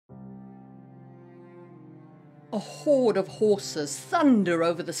A horde of horses thunder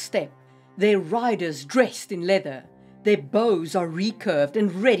over the steppe, their riders dressed in leather. Their bows are recurved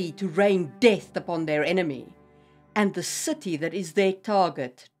and ready to rain death upon their enemy. And the city that is their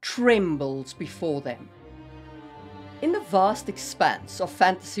target trembles before them. In the vast expanse of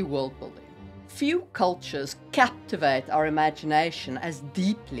fantasy world building, few cultures captivate our imagination as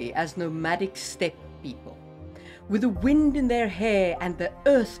deeply as nomadic steppe people. With the wind in their hair and the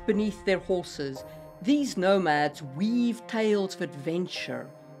earth beneath their horses, these nomads weave tales of adventure,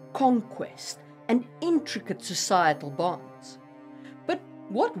 conquest, and intricate societal bonds. But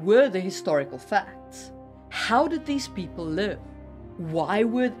what were the historical facts? How did these people live? Why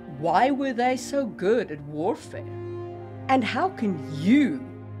were they so good at warfare? And how can you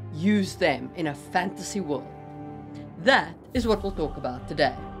use them in a fantasy world? That is what we'll talk about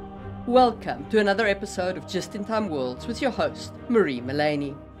today. Welcome to another episode of Just in Time Worlds with your host, Marie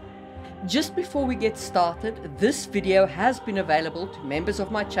Mullaney. Just before we get started, this video has been available to members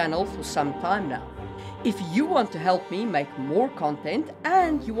of my channel for some time now. If you want to help me make more content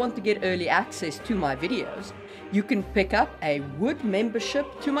and you want to get early access to my videos, you can pick up a wood membership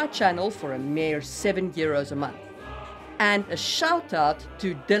to my channel for a mere €7 a month. And a shout out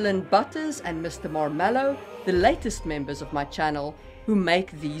to Dylan Butters and Mr. Marmello, the latest members of my channel, who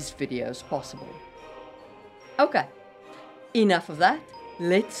make these videos possible. Okay, enough of that.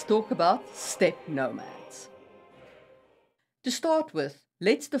 Let's talk about steppe nomads. To start with,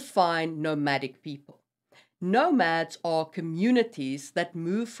 let's define nomadic people. Nomads are communities that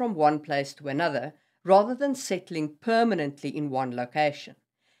move from one place to another rather than settling permanently in one location.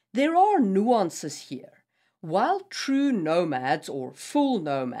 There are nuances here. While true nomads or full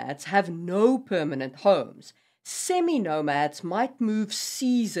nomads have no permanent homes, semi-nomads might move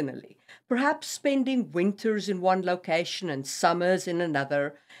seasonally, perhaps spending winters in one location and summers in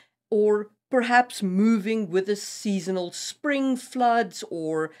another, or perhaps moving with the seasonal spring floods,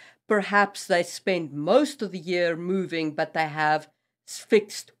 or perhaps they spend most of the year moving but they have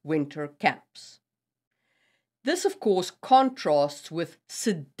fixed winter camps. This, of course, contrasts with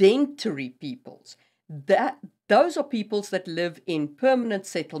sedentary peoples. Those are peoples that live in permanent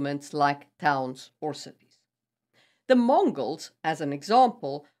settlements like towns or cities. The Mongols, as an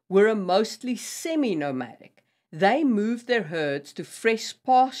example, were mostly semi-nomadic. They moved their herds to fresh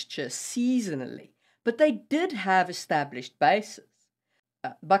pasture seasonally, but they did have established bases.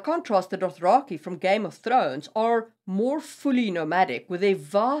 By contrast, the Dothraki from Game of Thrones are more fully nomadic, with their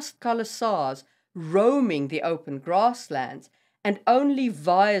vast khalasars roaming the open grasslands, and only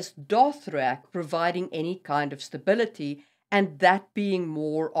Vaes Dothrak providing any kind of stability, and that being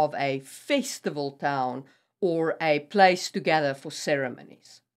more of a festival town or a place to gather for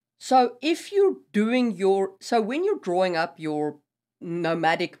ceremonies. So when you're drawing up your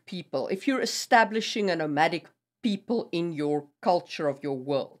nomadic people, if you're establishing a nomadic people in your culture of your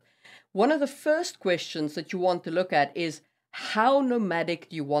world, one of the first questions that you want to look at is, how nomadic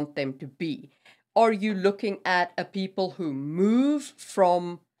do you want them to be? Are you looking at a people who move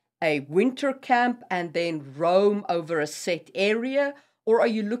from a winter camp and then roam over a set area? Or are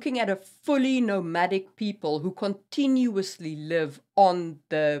you looking at a fully nomadic people who continuously live on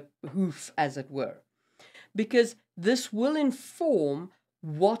the hoof, as it were? Because this will inform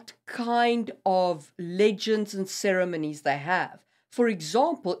what kind of legends and ceremonies they have. For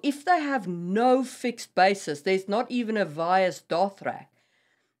example, if they have no fixed basis, there's not even a Vaes Dothrak,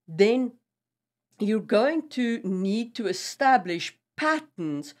 then you're going to need to establish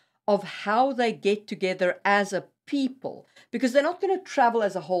patterns of how they get together as a people, because they're not going to travel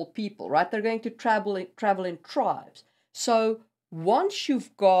as a whole people, right? They're going to travel in tribes. So once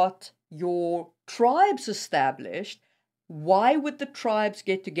you've got your tribes established, why would the tribes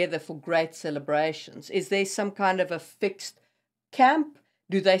get together for great celebrations? Is there some kind of a fixed camp?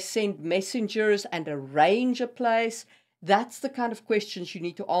 Do they send messengers and arrange a place? That's the kind of questions you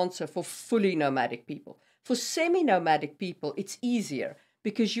need to answer for fully nomadic people. For semi-nomadic people, it's easier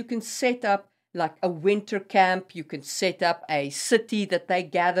because you can set up like a winter camp, you can set up a city that they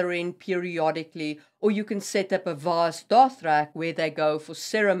gather in periodically, or you can set up a Vaes Dothrak where they go for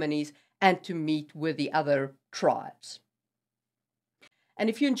ceremonies and to meet with the other tribes. And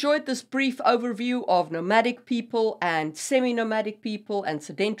if you enjoyed this brief overview of nomadic people and semi-nomadic people and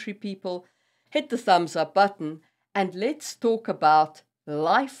sedentary people, hit the thumbs up button and let's talk about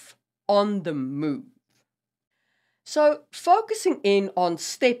life on the move. So, focusing in on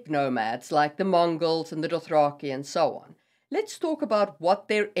steppe nomads like the Mongols and the Dothraki and so on, let's talk about what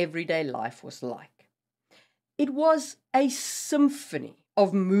their everyday life was like. It was a symphony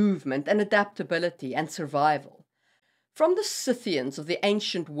of movement and adaptability and survival. From the Scythians of the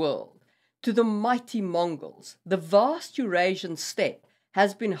ancient world To the mighty Mongols, the vast Eurasian steppe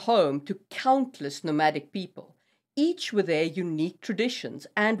has been home to countless nomadic people, each with their unique traditions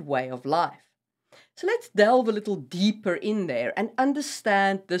and way of life. So let's delve a little deeper in there and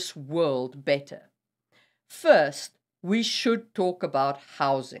understand this world better. First, we should talk about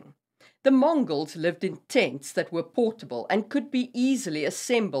housing. The Mongols lived in tents that were portable and could be easily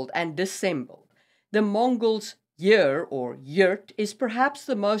assembled and disassembled. The Mongols' yurt or yurt is perhaps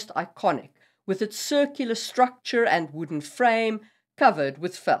the most iconic, with its circular structure and wooden frame covered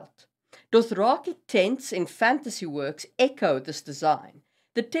with felt. Dothraki tents in fantasy works echo this design.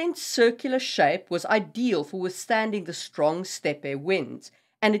 The tent's circular shape was ideal for withstanding the strong steppe winds,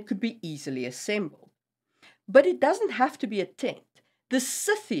 and it could be easily assembled. But it doesn't have to be a tent. The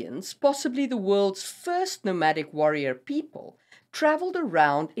Scythians, possibly the world's first nomadic warrior people, travelled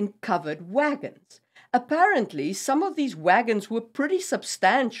around in covered wagons. Apparently, some of these wagons were pretty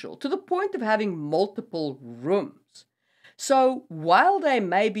substantial, to the point of having multiple rooms. So, while they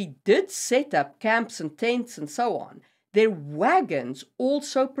maybe did set up camps and tents and so on, their wagons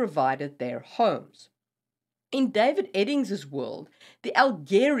also provided their homes. In David Eddings's world, the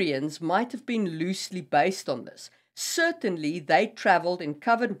Algerians might have been loosely based on this. Certainly, they travelled in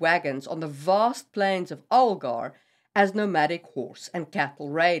covered wagons on the vast plains of Algar as nomadic horse and cattle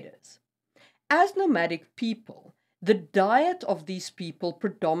raiders. As nomadic people, the diet of these people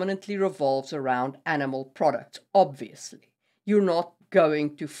predominantly revolves around animal products, obviously. You're not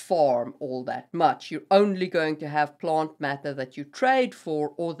going to farm all that much. You're only going to have plant matter that you trade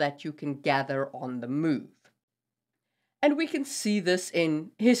for or that you can gather on the move. And we can see this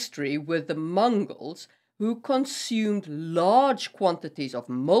in history with the Mongols, who consumed large quantities of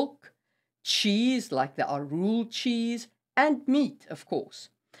milk, cheese like the Arul cheese, and meat, of course.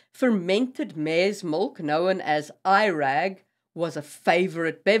 Fermented mare's milk, known as irag, was a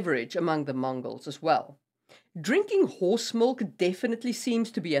favorite beverage among the Mongols as well. Drinking horse milk definitely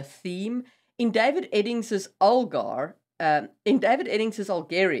seems to be a theme. In David Eddings's Algerians,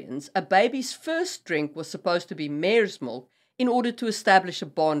 a baby's first drink was supposed to be mare's milk in order to establish a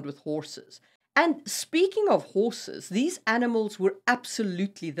bond with horses. And speaking of horses, these animals were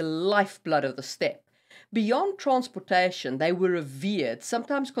absolutely the lifeblood of the steppe. Beyond transportation, they were revered,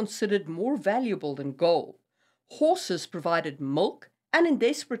 sometimes considered more valuable than gold. Horses provided milk, and in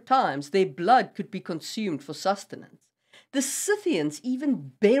desperate times, their blood could be consumed for sustenance. The Scythians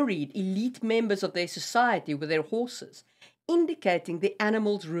even buried elite members of their society with their horses, indicating the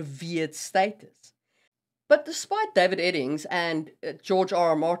animals' revered status. But despite David Eddings and George R.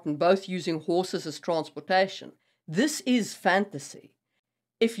 R. Martin both using horses as transportation, this is fantasy.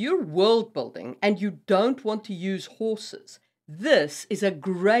 If you're world building and you don't want to use horses, this is a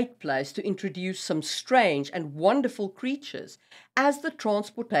great place to introduce some strange and wonderful creatures as the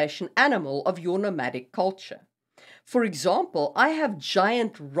transportation animal of your nomadic culture. For example, I have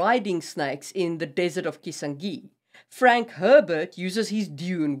giant riding snakes in the desert of Kisangani. Frank Herbert uses his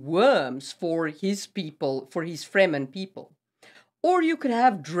dune worms for his people, for his Fremen people. Or you could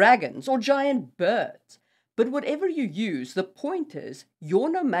have dragons or giant birds. But whatever you use, the point is your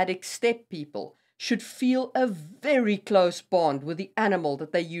nomadic steppe people should feel a very close bond with the animal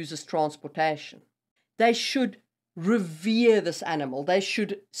that they use as transportation. They should revere this animal. They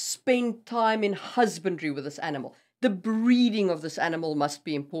should spend time in husbandry with this animal. The breeding of this animal must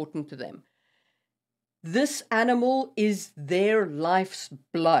be important to them. This animal is their life's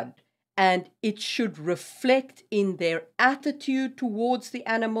blood, and it should reflect in their attitude towards the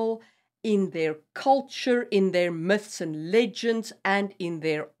animal, in their culture, in their myths and legends, and in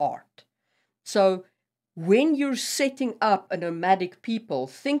their art. So when you're setting up a nomadic people,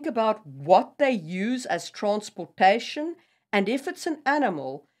 think about what they use as transportation, and if it's an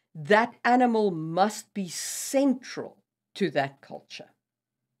animal, that animal must be central to that culture.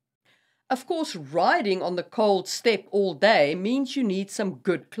 Of course, riding on the cold steppe all day means you need some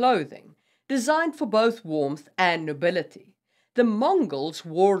good clothing, designed for both warmth and nobility. The Mongols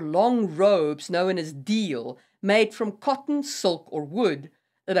wore long robes known as deel, made from cotton, silk, or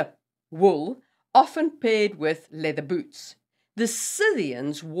wool, often paired with leather boots. The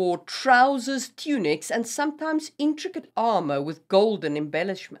Scythians wore trousers, tunics, and sometimes intricate armor with golden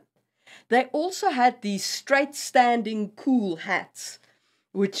embellishment. They also had these straight-standing cool hats,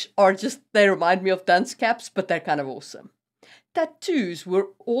 which are they remind me of dunce caps, but they're kind of awesome. Tattoos were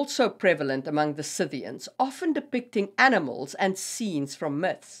also prevalent among the Scythians, often depicting animals and scenes from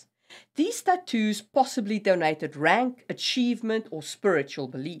myths. These tattoos possibly denoted rank, achievement, or spiritual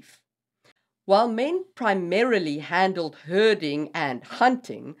belief. While men primarily handled herding and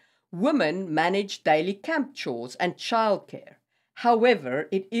hunting, women managed daily camp chores and childcare. However,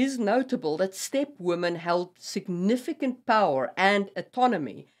 it is notable that steppe women held significant power and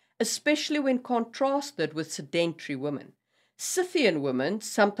autonomy, especially when contrasted with sedentary women. Scythian women,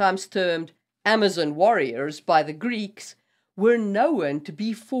 sometimes termed Amazon warriors by the Greeks, were known to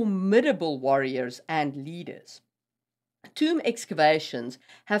be formidable warriors and leaders. Tomb excavations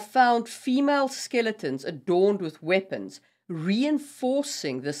have found female skeletons adorned with weapons,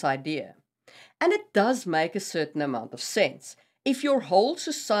 reinforcing this idea. And it does make a certain amount of sense. If your whole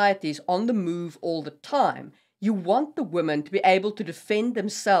society is on the move all the time, you want the women to be able to defend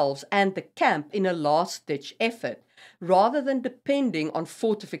themselves and the camp in a last-ditch effort, rather than depending on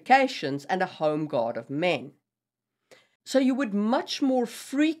fortifications and a home guard of men. So you would much more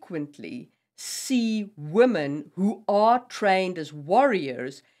frequently see women who are trained as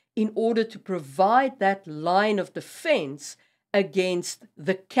warriors in order to provide that line of defense against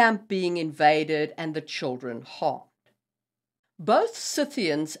the camp being invaded and the children harmed. Both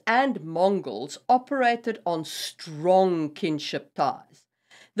Scythians and Mongols operated on strong kinship ties.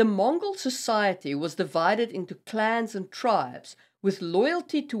 The Mongol society was divided into clans and tribes, with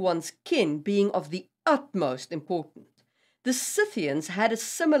loyalty to one's kin being of the utmost importance. The Scythians had a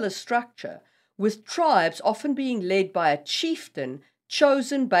similar structure, with tribes often being led by a chieftain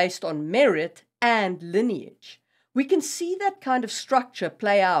chosen based on merit and lineage. We can see that kind of structure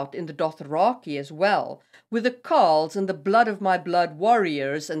play out in the Dothraki as well, with the Carls and the blood of my blood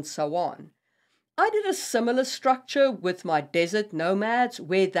warriors and so on. I did a similar structure with my desert nomads,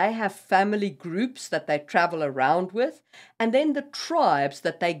 where they have family groups that they travel around with, and then the tribes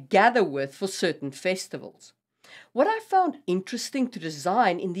that they gather with for certain festivals. What I found interesting to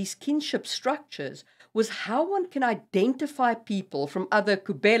design in these kinship structures was how one can identify people from other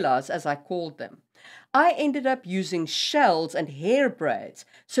kubelas, as I called them. I ended up using shells and hair braids,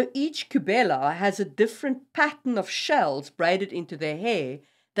 so each kubela has a different pattern of shells braided into their hair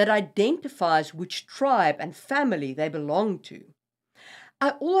that identifies which tribe and family they belong to.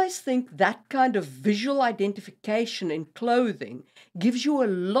 I always think that kind of visual identification in clothing gives you a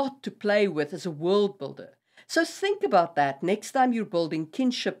lot to play with as a world builder. So think about that next time you're building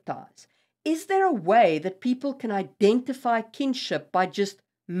kinship ties. Is there a way that people can identify kinship by just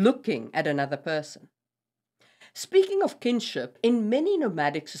looking at another person? Speaking of kinship, in many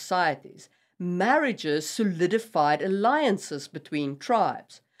nomadic societies, marriages solidified alliances between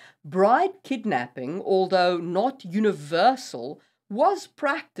tribes. Bride kidnapping, although not universal, was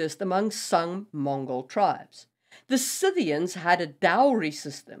practiced among some Mongol tribes. The Scythians had a dowry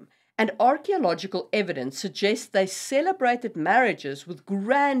system, and archaeological evidence suggests they celebrated marriages with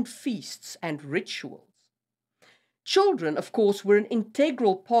grand feasts and rituals. Children, of course, were an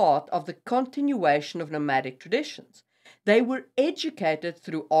integral part of the continuation of nomadic traditions. They were educated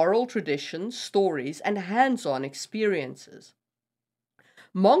through oral traditions, stories, and hands-on experiences.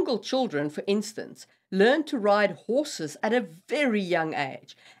 Mongol children, for instance, learned to ride horses at a very young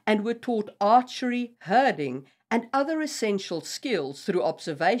age and were taught archery, herding, and other essential skills through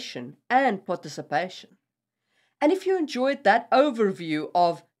observation and participation. And if you enjoyed that overview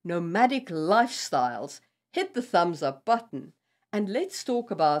of nomadic lifestyles, hit the thumbs up button and let's talk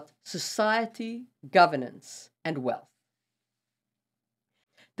about society, governance, and wealth.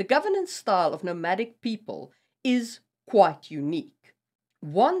 The governance style of nomadic people is quite unique.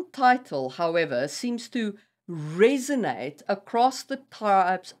 One title, however, seems to resonate across the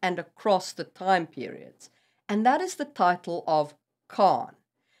tribes and across the time periods, and that is the title of Khan.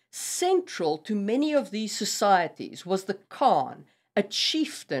 Central to many of these societies was the Khan, a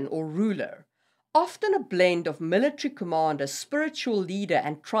chieftain or ruler. Often a blend of military commander, spiritual leader,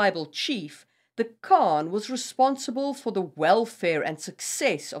 and tribal chief, the Khan was responsible for the welfare and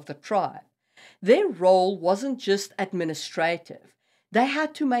success of the tribe. Their role wasn't just administrative. They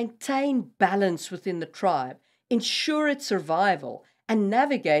had to maintain balance within the tribe, ensure its survival, and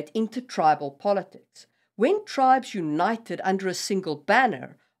navigate intertribal politics. When tribes united under a single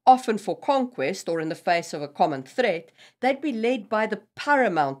banner, often for conquest or in the face of a common threat, they'd be led by the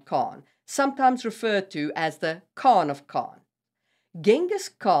paramount Khan, sometimes referred to as the Khan of Khan. Genghis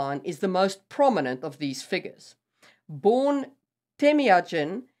Khan is the most prominent of these figures. Born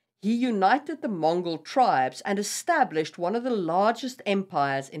Temujin, he united the Mongol tribes and established one of the largest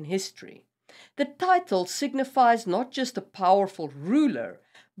empires in history. The title signifies not just a powerful ruler,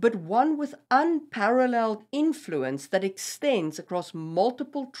 but one with unparalleled influence that extends across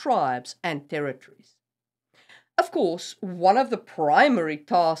multiple tribes and territories. Of course, one of the primary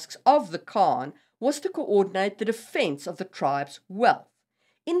tasks of the Khan was to coordinate the defense of the tribe's wealth.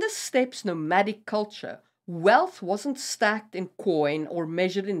 In the steppes nomadic culture, wealth wasn't stacked in coin or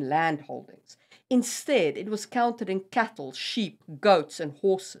measured in land holdings. Instead, it was counted in cattle, sheep, goats, and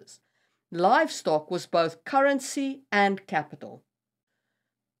horses. Livestock was both currency and capital.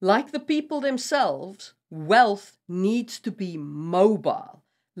 Like the people themselves, wealth needs to be mobile.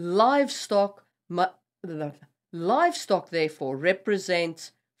 Livestock, therefore,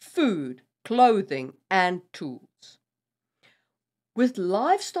 represents food, clothing, and tools. With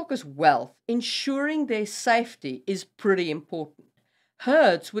livestock as wealth, ensuring their safety is pretty important.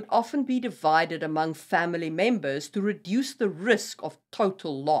 Herds would often be divided among family members to reduce the risk of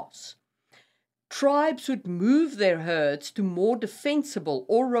total loss. Tribes would move their herds to more defensible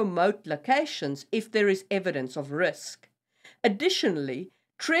or remote locations if there is evidence of risk. Additionally,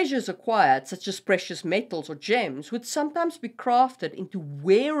 treasures acquired, such as precious metals or gems, would sometimes be crafted into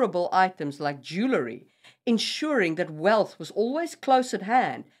wearable items like jewelry, ensuring that wealth was always close at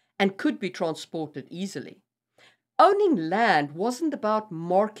hand and could be transported easily. Owning land wasn't about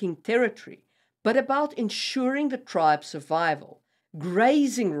marking territory, but about ensuring the tribe's survival.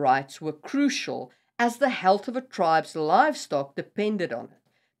 Grazing rights were crucial as the health of a tribe's livestock depended on it.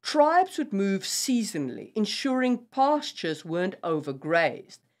 Tribes would move seasonally, ensuring pastures weren't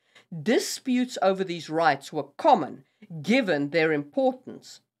overgrazed. Disputes over these rights were common, given their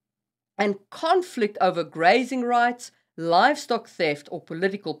importance. And conflict over grazing rights, livestock theft, or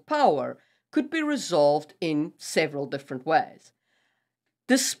political power could be resolved in several different ways.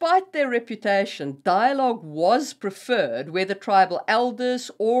 Despite their reputation, dialogue was preferred where the tribal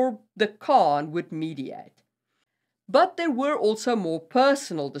elders or the Khan would mediate. But there were also more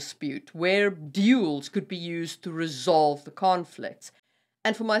personal disputes where duels could be used to resolve the conflicts.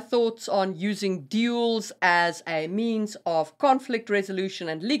 And for my thoughts on using duels as a means of conflict resolution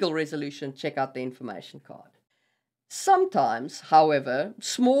and legal resolution, check out the information card. Sometimes, however,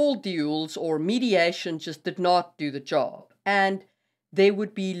 small duels or mediation just did not do the job, and there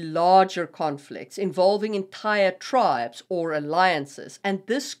would be larger conflicts involving entire tribes or alliances, and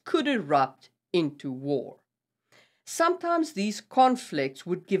this could erupt into war. Sometimes these conflicts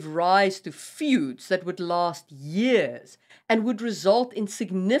would give rise to feuds that would last years and would result in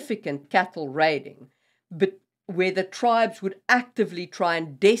significant cattle raiding, but where the tribes would actively try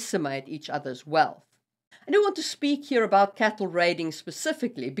and decimate each other's wealth. I do want to speak here about cattle raiding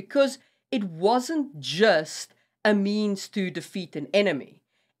specifically because it wasn't just a means to defeat an enemy.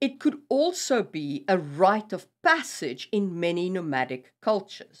 It could also be a rite of passage in many nomadic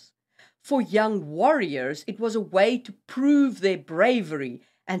cultures. For young warriors, it was a way to prove their bravery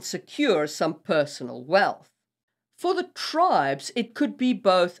and secure some personal wealth. For the tribes, it could be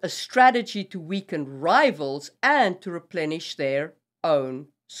both a strategy to weaken rivals and to replenish their own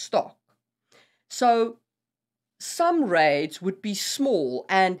stock. So, some raids would be small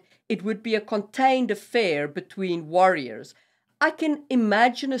and it would be a contained affair between warriors. I can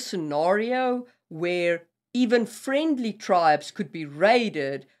imagine a scenario where even friendly tribes could be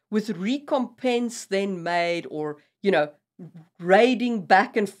raided with recompense then made, or, raiding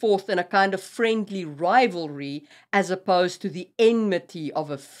back and forth in a kind of friendly rivalry as opposed to the enmity of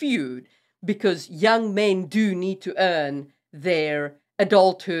a feud, because young men do need to earn their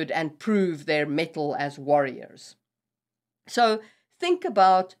adulthood and prove their mettle as warriors. So think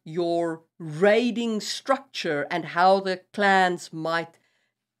about your raiding structure and how the clans might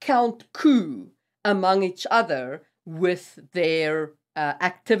count coup among each other with their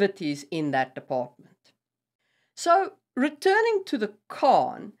activities in that department. So returning to the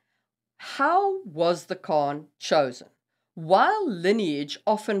Khan, how was the Khan chosen? While lineage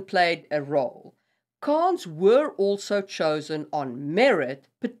often played a role, Khans were also chosen on merit,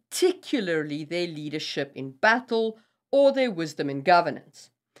 particularly their leadership in battle or their wisdom in governance.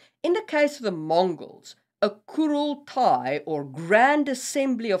 In the case of the Mongols, a Kurultai, or grand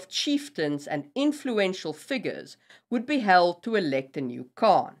assembly of chieftains and influential figures, would be held to elect a new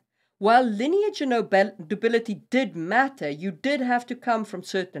Khan. While lineage and nobility did matter, you did have to come from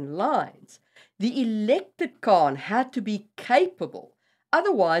certain lines. The elected Khan had to be capable,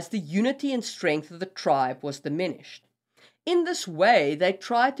 otherwise the unity and strength of the tribe was diminished. In this way, they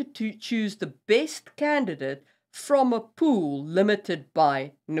tried to choose the best candidate from a pool limited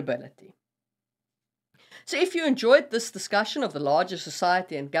by nobility. So if you enjoyed this discussion of the larger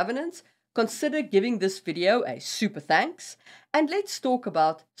society and governance, consider giving this video a super thanks, and let's talk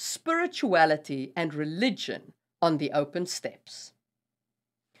about spirituality and religion on the open steppes.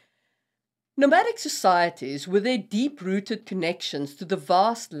 Nomadic societies, with their deep-rooted connections to the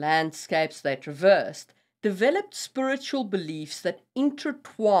vast landscapes they traversed, developed spiritual beliefs that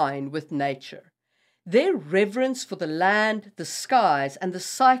intertwine with nature. Their reverence for the land, the skies, and the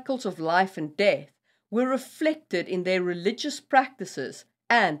cycles of life and death were reflected in their religious practices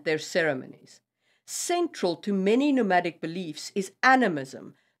and their ceremonies. Central to many nomadic beliefs is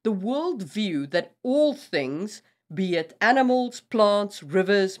animism, the world view that all things, be it animals, plants,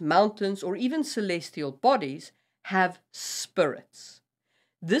 rivers, mountains, or even celestial bodies, have spirits.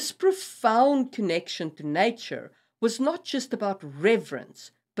 This profound connection to nature was not just about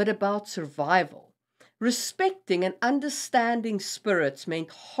reverence, but about survival. Respecting and understanding spirits meant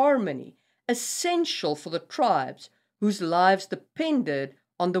harmony, essential for the tribes whose lives depended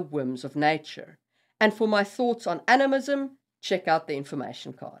on the whims of nature. And for my thoughts on animism, check out the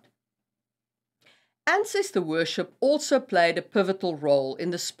information card. Ancestor worship also played a pivotal role in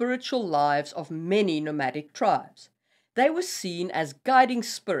the spiritual lives of many nomadic tribes. They were seen as guiding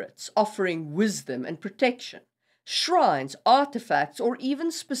spirits, offering wisdom and protection. Shrines, artifacts, or even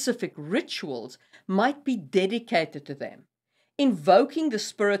specific rituals might be dedicated to them. Invoking the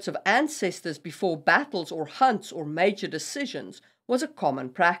spirits of ancestors before battles or hunts or major decisions was a common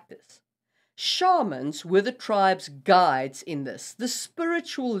practice. Shamans were the tribe's guides in this, the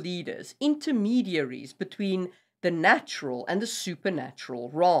spiritual leaders, intermediaries between the natural and the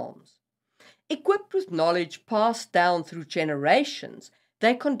supernatural realms. Equipped with knowledge passed down through generations,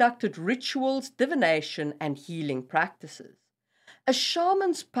 they conducted rituals, divination, and healing practices. A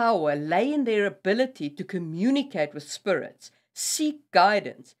shaman's power lay in their ability to communicate with spirits, seek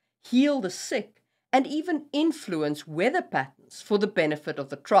guidance, heal the sick, and even influence weather patterns for the benefit of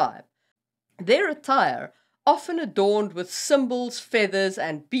the tribe. Their attire, often adorned with symbols, feathers,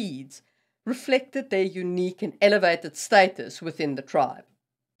 and beads, reflected their unique and elevated status within the tribe.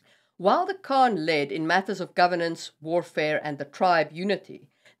 While the Khan led in matters of governance, warfare, and the tribe unity,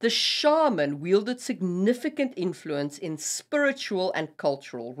 the shaman wielded significant influence in spiritual and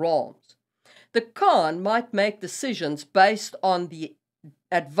cultural realms. The Khan might make decisions based on the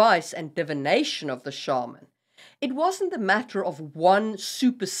advice and divination of the shaman. It wasn't a matter of one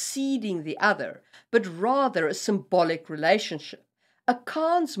superseding the other, but rather a symbolic relationship. A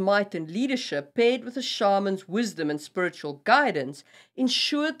Khan's might and leadership, paired with a shaman's wisdom and spiritual guidance,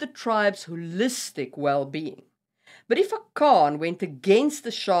 ensured the tribe's holistic well-being. But if a Khan went against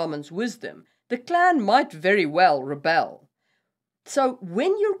the shaman's wisdom, the clan might very well rebel. So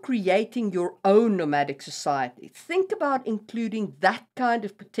when you're creating your own nomadic society, think about including that kind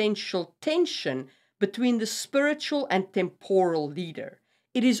of potential tension between the spiritual and temporal leader.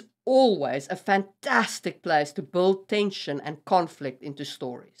 It is always a fantastic place to build tension and conflict into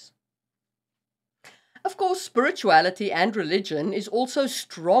stories. Of course, spirituality and religion is also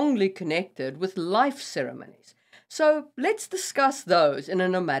strongly connected with life ceremonies. So let's discuss those in a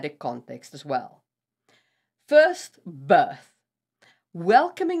nomadic context as well. First, birth.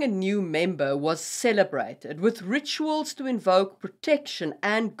 Welcoming a new member was celebrated with rituals to invoke protection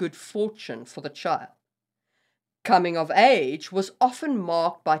and good fortune for the child. Coming of age was often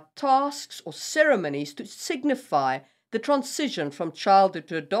marked by tasks or ceremonies to signify the transition from childhood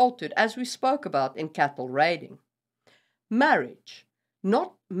to adulthood, as we spoke about in cattle raiding. Marriage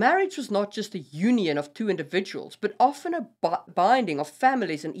was not just a union of two individuals, but often a binding of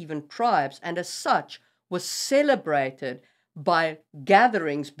families and even tribes, and as such was celebrated by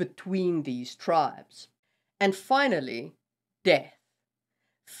gatherings between these tribes. And finally, death.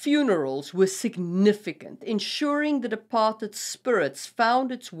 Funerals were significant, ensuring the departed spirits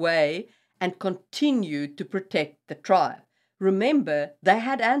found its way and continued to protect the tribe. Remember, they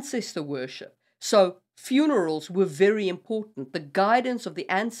had ancestor worship, so funerals were very important. The guidance of the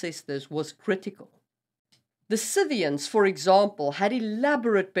ancestors was critical. The Scythians, for example, had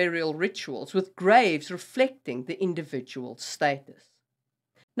elaborate burial rituals with graves reflecting the individual's status.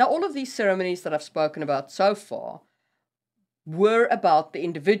 Now, all of these ceremonies that I've spoken about so far were about the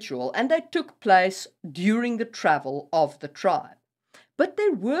individual, and they took place during the travel of the tribe. But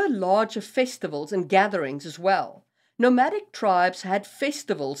there were larger festivals and gatherings as well. Nomadic tribes had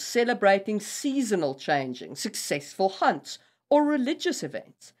festivals celebrating seasonal changing, successful hunts, or religious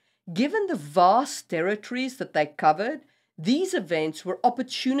events. Given the vast territories that they covered, these events were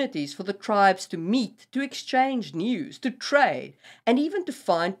opportunities for the tribes to meet, to exchange news, to trade, and even to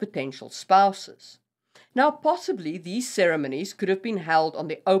find potential spouses. Now, possibly these ceremonies could have been held on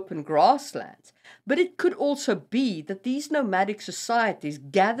the open grasslands, but it could also be that these nomadic societies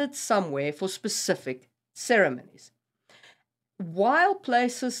gathered somewhere for specific ceremonies. While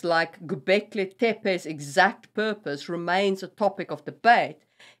places like Göbekli Tepe's exact purpose remains a topic of debate,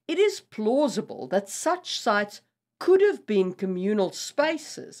 it is plausible that such sites could have been communal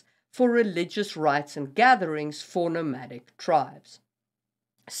spaces for religious rites and gatherings for nomadic tribes.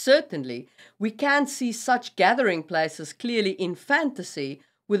 Certainly, we can see such gathering places clearly in fantasy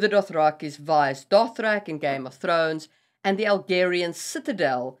with the Dothraki's Vaes Dothrak in Game of Thrones and the Algerian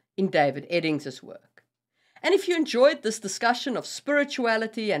citadel in David Eddings's work. And if you enjoyed this discussion of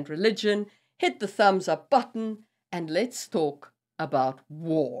spirituality and religion, hit the thumbs up button and let's talk about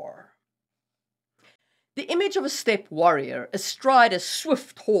war. The image of a steppe warrior astride a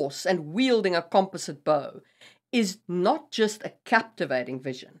swift horse and wielding a composite bow is not just a captivating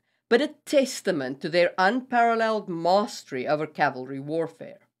vision, but a testament to their unparalleled mastery over cavalry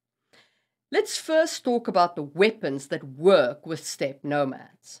warfare. Let's first talk about the weapons that work with steppe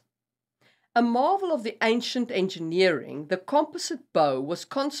nomads. A marvel of the ancient engineering, the composite bow was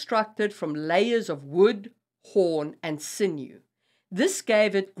constructed from layers of wood, horn, and sinew. This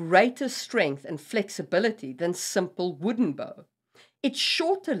gave it greater strength and flexibility than simple wooden bow. Its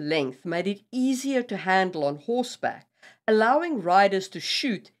shorter length made it easier to handle on horseback, allowing riders to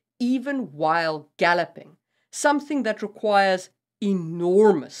shoot even while galloping, something that requires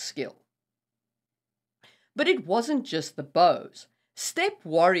enormous skill. But it wasn't just the bows. Steppe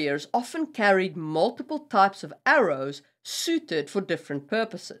warriors often carried multiple types of arrows suited for different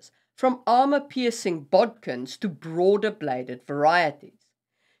purposes, from armor-piercing bodkins to broader-bladed varieties.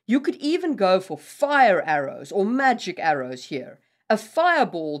 You could even go for fire arrows or magic arrows here. A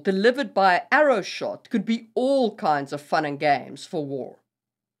fireball delivered by an arrow shot could be all kinds of fun and games for war.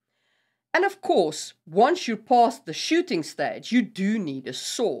 And of course, once you're past the shooting stage, you do need a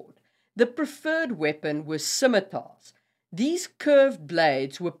sword. The preferred weapon was scimitars. These curved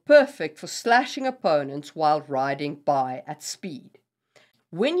blades were perfect for slashing opponents while riding by at speed.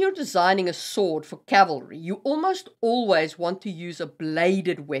 When you're designing a sword for cavalry, you almost always want to use a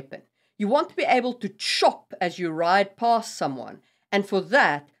bladed weapon. You want to be able to chop as you ride past someone, and for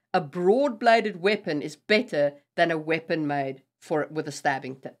that, a broad-bladed weapon is better than a weapon made with a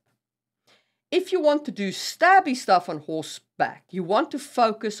stabbing tip. If you want to do stabby stuff on horseback, you want to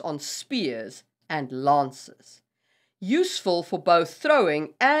focus on spears and lances. Useful for both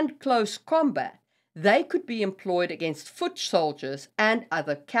throwing and close combat, they could be employed against foot soldiers and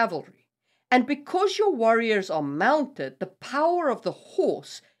other cavalry. And because your warriors are mounted, the power of the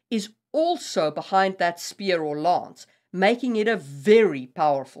horse is also behind that spear or lance, making it a very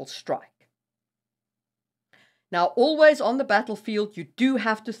powerful strike. Now, always on the battlefield, you do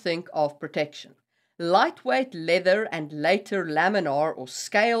have to think of protection. Lightweight leather and later laminar or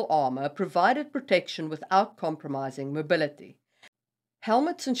scale armor provided protection without compromising mobility.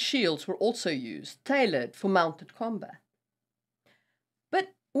 Helmets and shields were also used, tailored for mounted combat. But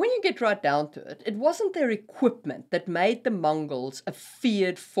when you get right down to it, it wasn't their equipment that made the Mongols a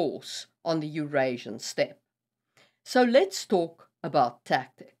feared force on the Eurasian steppe. So let's talk about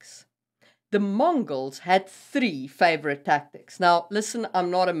tactics. The Mongols had 3 favorite tactics. Now, listen, I'm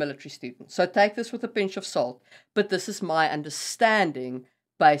not a military student, so take this with a pinch of salt, but this is my understanding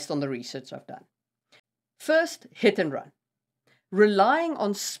based on the research I've done. First, hit and run. Relying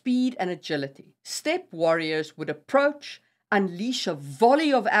on speed and agility, steppe warriors would approach, unleash a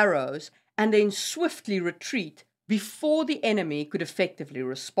volley of arrows, and then swiftly retreat before the enemy could effectively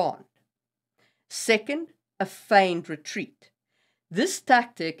respond. Second, a feigned retreat. This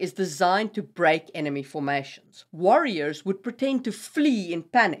tactic is designed to break enemy formations. Warriors would pretend to flee in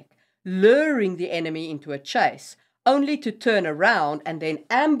panic, luring the enemy into a chase, only to turn around and then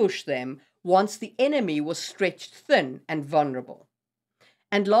ambush them once the enemy was stretched thin and vulnerable.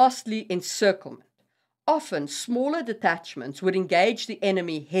 And lastly, encirclement. Often, smaller detachments would engage the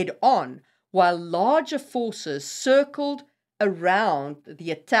enemy head-on, while larger forces circled around to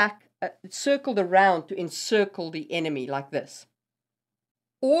encircle the enemy like this.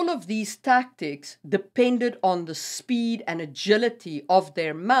 All of these tactics depended on the speed and agility of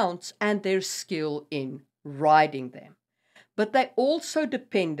their mounts and their skill in riding them. But they also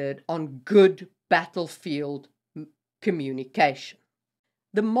depended on good battlefield communication.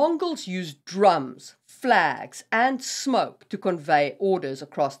 The Mongols used drums, flags, and smoke to convey orders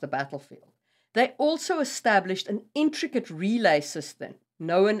across the battlefield. They also established an intricate relay system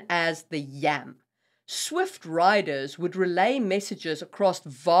known as the yam. Swift riders would relay messages across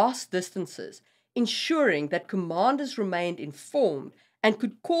vast distances, ensuring that commanders remained informed and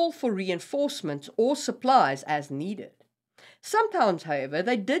could call for reinforcements or supplies as needed. Sometimes, however,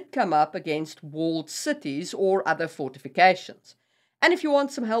 they did come up against walled cities or other fortifications. And if you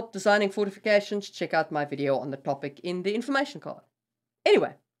want some help designing fortifications, check out my video on the topic in the information card.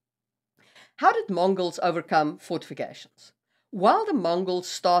 Anyway, how did Mongols overcome fortifications? While the Mongols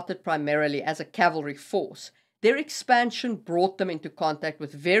started primarily as a cavalry force, their expansion brought them into contact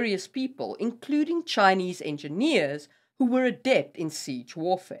with various people, including Chinese engineers who were adept in siege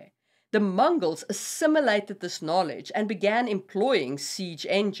warfare. The Mongols assimilated this knowledge and began employing siege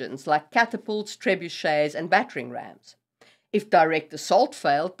engines like catapults, trebuchets, and battering rams. If direct assault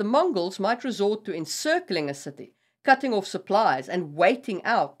failed, the Mongols might resort to encircling a city, cutting off supplies, and waiting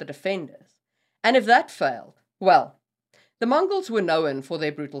out the defenders. And if that failed, well, the Mongols were known for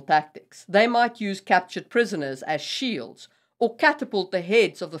their brutal tactics. They might use captured prisoners as shields, or catapult the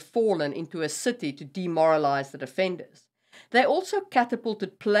heads of the fallen into a city to demoralize the defenders. They also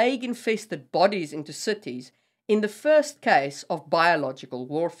catapulted plague-infested bodies into cities in the first case of biological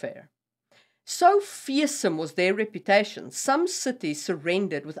warfare. So fearsome was their reputation, some cities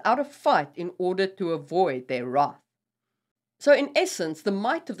surrendered without a fight in order to avoid their wrath. So in essence, the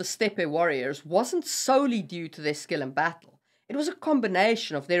might of the steppe warriors wasn't solely due to their skill in battle. It was a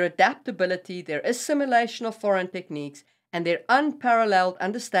combination of their adaptability, their assimilation of foreign techniques, and their unparalleled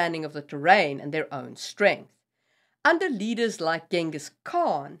understanding of the terrain and their own strength. Under leaders like Genghis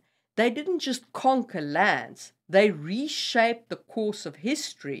Khan, they didn't just conquer lands, they reshaped the course of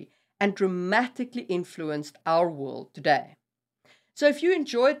history and dramatically influenced our world today. So if you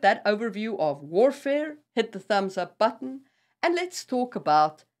enjoyed that overview of warfare, hit the thumbs up button, and let's talk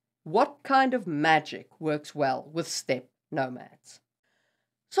about what kind of magic works well with steppe nomads.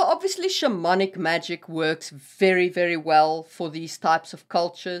 So obviously shamanic magic works very, very well for these types of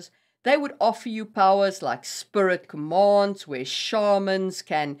cultures. They would offer you powers like spirit commands, where shamans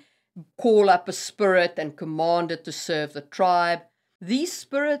can call up a spirit and command it to serve the tribe. These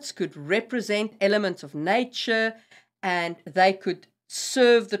spirits could represent elements of nature, and they could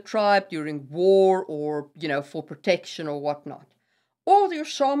serve the tribe during war or, for protection or whatnot. Or your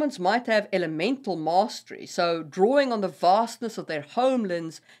shamans might have elemental mastery, so drawing on the vastness of their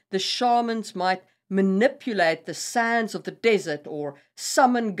homelands, the shamans might manipulate the sands of the desert or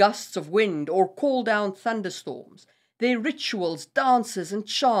summon gusts of wind or call down thunderstorms. Their rituals, dances, and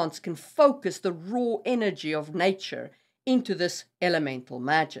chants can focus the raw energy of nature into this elemental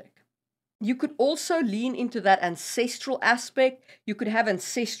magic. You could also lean into that ancestral aspect. You could have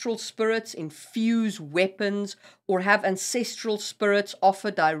ancestral spirits infuse weapons, or have ancestral spirits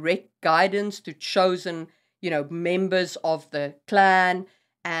offer direct guidance to chosen, members of the clan.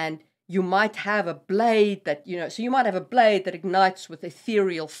 And you might have a blade that, so you might have a blade that ignites with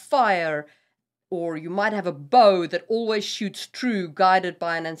ethereal fire, or you might have a bow that always shoots true, guided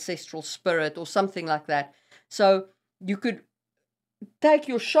by an ancestral spirit, or something like that. So you could take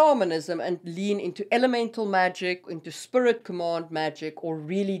your shamanism and lean into elemental magic, into spirit command magic, or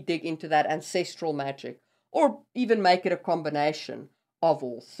really dig into that ancestral magic, or even make it a combination of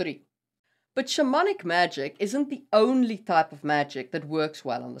all three. But shamanic magic isn't the only type of magic that works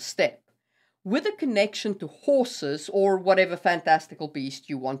well on the steppe. With a connection to horses or whatever fantastical beast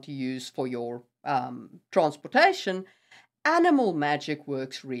you want to use for your transportation, animal magic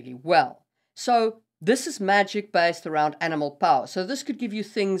works really well. So this is magic based around animal power. So this could give you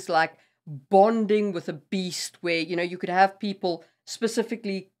things like bonding with a beast, where, you could have people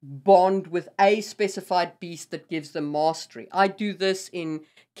specifically bond with a specified beast that gives them mastery. I do this in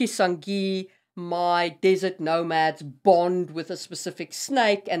Kisangi. My desert nomads bond with a specific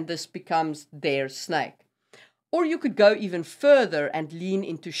snake, and this becomes their snake. Or you could go even further and lean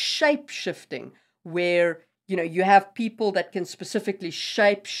into shape-shifting, where, you have people that can specifically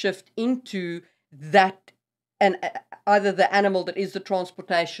shape-shift into that, and either the animal that is the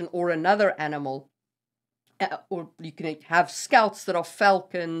transportation or another animal, or you can have scouts that are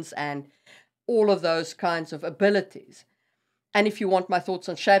falcons and all of those kinds of abilities. And if you want my thoughts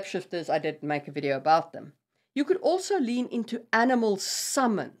on shapeshifters, I did make a video about them. You could also lean into animal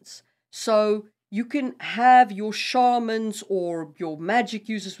summons. So you can have your shamans or your magic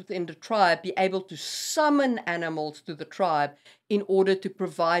users within the tribe be able to summon animals to the tribe in order to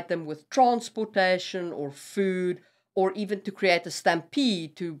provide them with transportation or food, or even to create a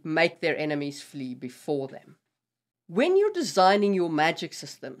stampede to make their enemies flee before them. When you're designing your magic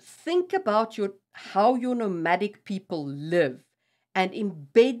system, think about how your nomadic people live and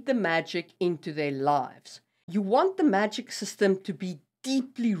embed the magic into their lives. You want the magic system to be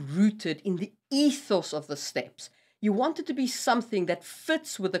deeply rooted in the ethos of the steppes. You want it to be something that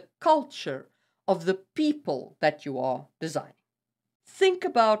fits with the culture of the people that you are designing. Think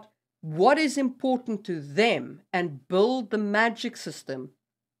about what is important to them and build the magic system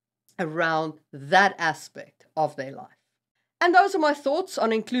around that aspect of their life. And those are my thoughts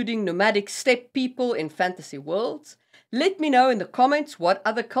on including nomadic steppe people in fantasy worlds. Let me know in the comments what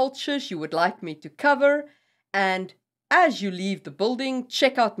other cultures you would like me to cover. And as you leave the building,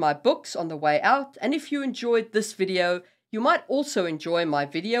 check out my books on the way out. And if you enjoyed this video, you might also enjoy my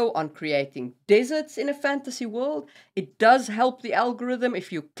video on creating deserts in a fantasy world. It does help the algorithm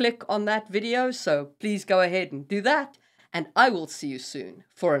if you click on that video, so please go ahead and do that. And I will see you soon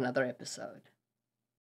for another episode.